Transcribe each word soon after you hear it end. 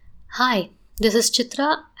Hi, this is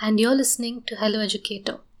Chitra, and you're listening to Hello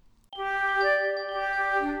Educator.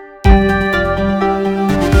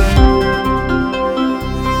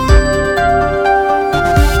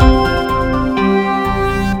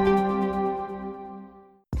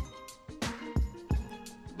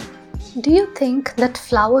 Do you think that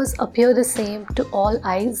flowers appear the same to all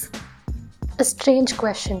eyes? A strange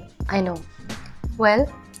question, I know.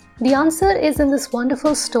 Well, the answer is in this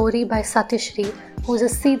wonderful story by Satyashri, who's a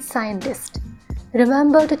seed scientist.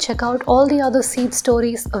 Remember to check out all the other seed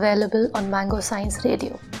stories available on Mango Science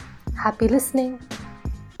Radio. Happy listening!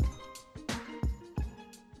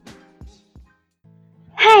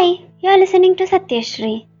 Hi, you're listening to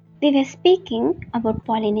Satyashri. We were speaking about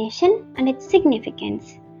pollination and its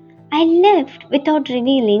significance. I left without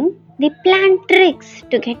revealing the plant tricks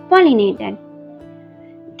to get pollinated.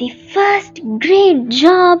 The first great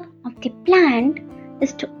job of the plant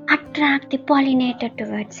is to attract the pollinator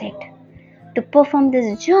towards it. To perform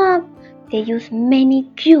this job, they use many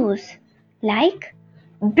cues like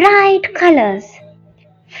bright colors,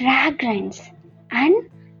 fragrance, and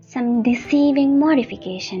some deceiving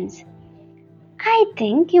modifications. I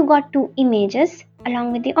think you got two images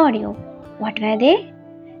along with the audio. What were they?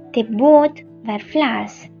 They both were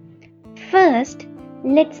flowers. First,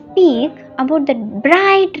 let's speak about the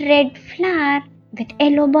bright red flower with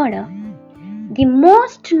yellow border. The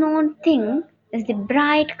most known thing is the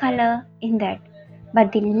bright color in that,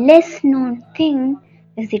 but the less known thing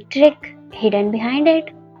is the trick hidden behind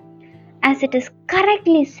it. As it is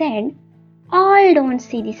correctly said, all don't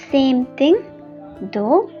see the same thing,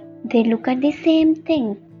 though they look at the same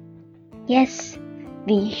thing. Yes,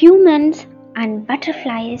 we humans and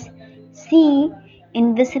butterflies see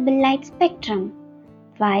invisible light spectrum,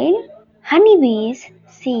 while honeybees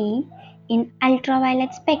see in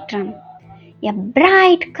ultraviolet spectrum. A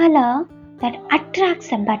bright color that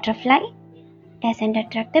attracts a butterfly doesn't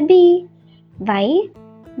attract a bee. Why?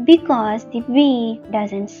 Because the bee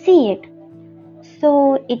doesn't see it.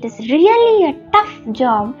 So it is really a tough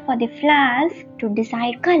job for the flowers to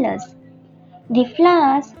decide colors. The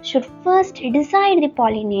flowers should first decide the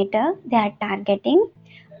pollinator they are targeting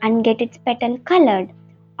and get its petal colored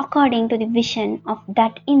according to the vision of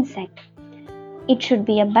that insect. It should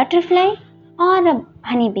be a butterfly or a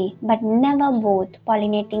honeybee, but never both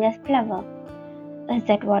pollinating a flower. Is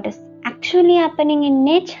that what is actually happening in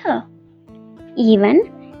nature?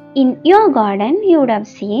 Even in your garden, you would have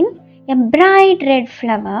seen a bright red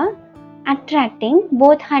flower attracting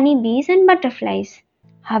both honeybees and butterflies.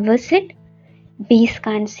 How is it? Bees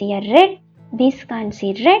can't see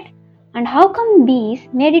red, and how come bees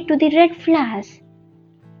made it to the red flowers?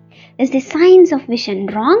 Is the science of vision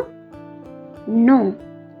wrong? No,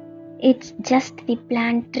 it's just the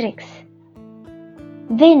plant tricks.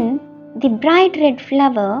 When the bright red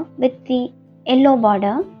flower with the yellow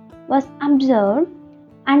border was observed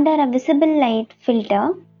under a visible light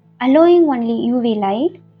filter allowing only UV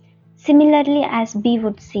light, similarly as bee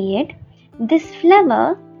would see it, this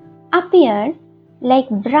flower appeared like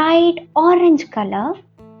bright orange color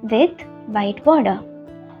with white border.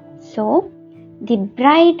 So, the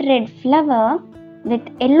bright red flower with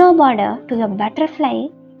yellow border to a butterfly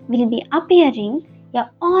will be appearing a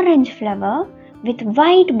orange flower with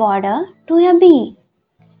white border to a bee.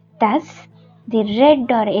 Thus, the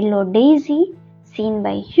red or yellow daisy seen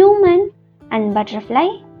by human and butterfly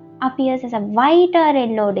appears as a white or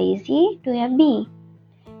yellow daisy to a bee.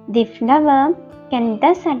 The flower can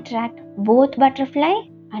thus attract both butterfly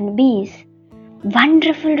and bees.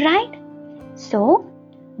 Wonderful, right? So,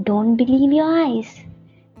 don't believe your eyes.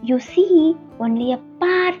 You see only a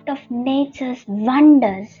part of nature's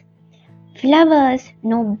wonders. Flowers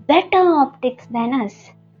know better optics than us.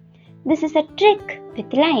 This is a trick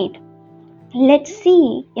with light. Let's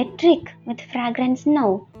see a trick with fragrance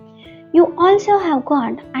now. You also have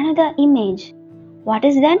got another image. What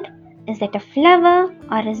is that? Is that a flower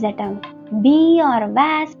or is that a bee or a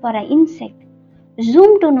wasp or an insect?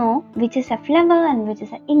 Zoom to know which is a flower and which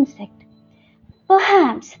is an insect.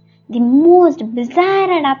 Perhaps the most bizarre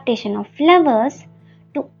adaptation of flowers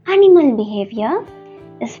to animal behavior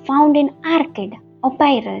is found in Arcade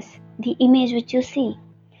opyris, the image which you see.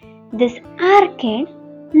 This arcade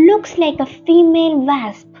looks like a female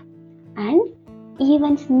wasp and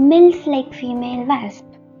even smells like female wasp.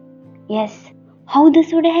 Yes, how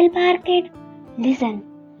this would help arcade? Listen,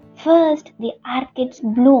 first the arcades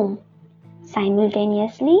bloom.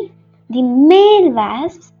 Simultaneously, the male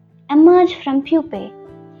wasps emerge from pupae.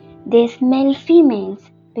 They smell females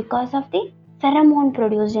because of the pheromone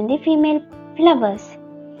produced in the female flowers.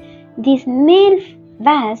 These male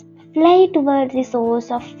wasps fly towards the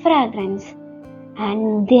source of fragrance.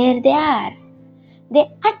 and there they are. They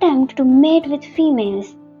attempt to mate with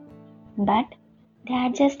females, but they are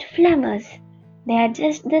just flowers. They are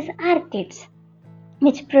just these orchids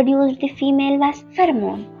which produce the female wasp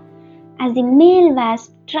pheromone. As the male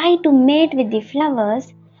wasp try to mate with the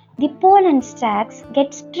flowers, the pollen sacs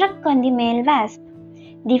get stuck on the male wasp.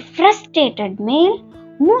 The frustrated male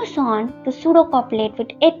moves on to pseudocopulate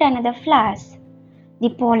with yet another flowers. The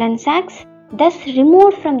pollen sacs, thus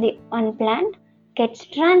removed from the one plant, gets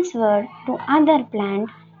transferred to other plant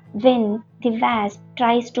when the wasp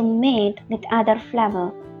tries to mate with other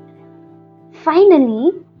flower.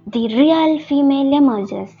 Finally, the real female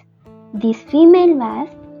emerges. These female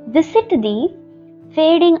wasps visit the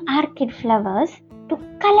fading orchid flowers to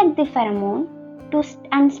collect the pheromone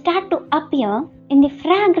and start to appear in the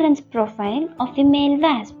fragrance profile of the male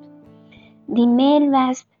wasp. The male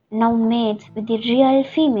wasp now mates with the real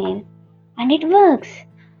female, and it works,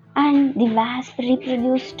 and the wasp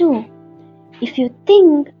reproduce too. If you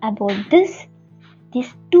think about this,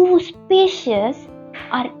 these two species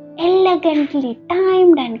are elegantly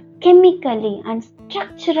timed and chemically and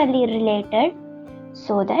structurally related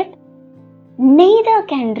so that neither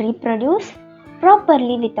can reproduce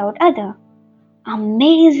properly without other.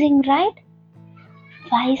 Amazing, right?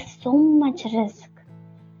 Why so much risk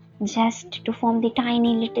just to form the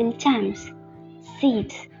tiny little champs,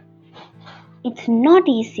 seeds? It's not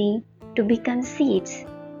easy to become seeds.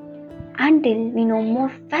 Until we know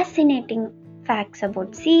more fascinating facts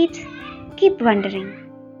about seeds, keep wondering.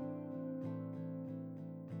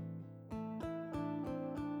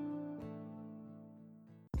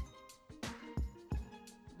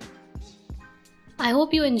 I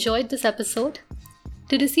hope you enjoyed this episode.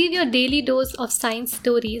 To receive your daily dose of science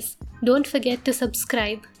stories, don't forget to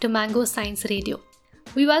subscribe to Mango Science Radio.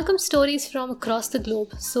 We welcome stories from across the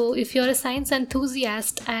globe, so if you're a science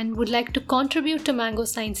enthusiast and would like to contribute to Mango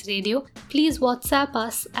Science Radio, please WhatsApp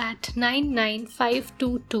us at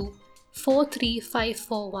 99522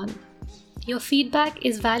 43541. Your feedback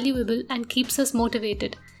is valuable and keeps us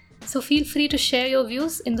motivated, so feel free to share your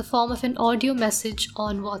views in the form of an audio message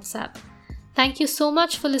on WhatsApp. Thank you so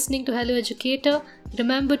much for listening to Hello Educator.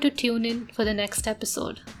 Remember to tune in for the next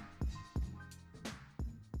episode.